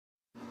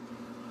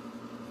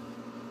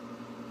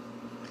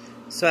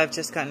So I've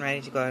just gotten ready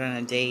to go out on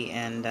a date,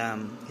 and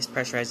he's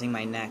pressurizing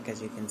my neck,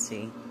 as you can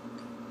see.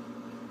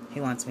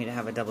 He wants me to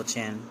have a double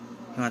chin.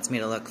 He wants me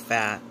to look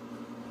fat.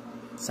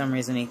 For some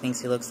reason he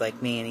thinks he looks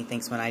like me, and he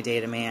thinks when I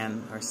date a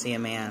man, or see a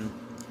man,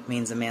 it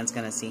means a man's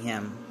gonna see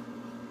him.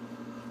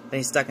 But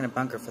he's stuck in a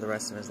bunker for the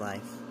rest of his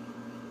life.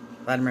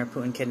 Vladimir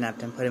Putin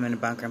kidnapped him, put him in a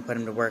bunker, and put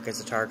him to work as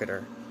a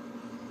targeter.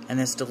 And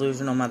this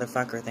delusional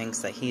motherfucker thinks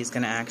that he's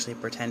gonna actually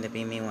pretend to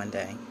be me one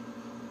day.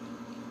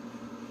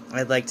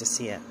 I'd like to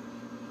see it.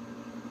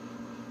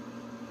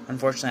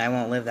 Unfortunately, I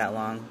won't live that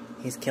long.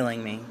 He's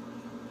killing me.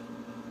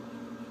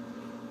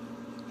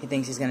 He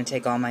thinks he's going to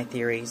take all my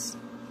theories.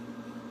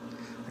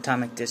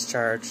 Atomic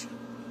discharge.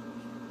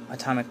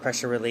 Atomic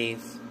pressure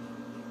relief.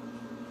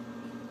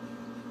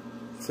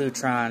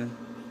 Flutron.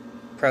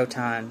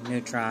 Proton.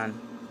 Neutron.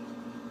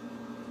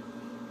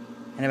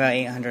 And about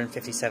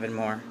 857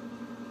 more.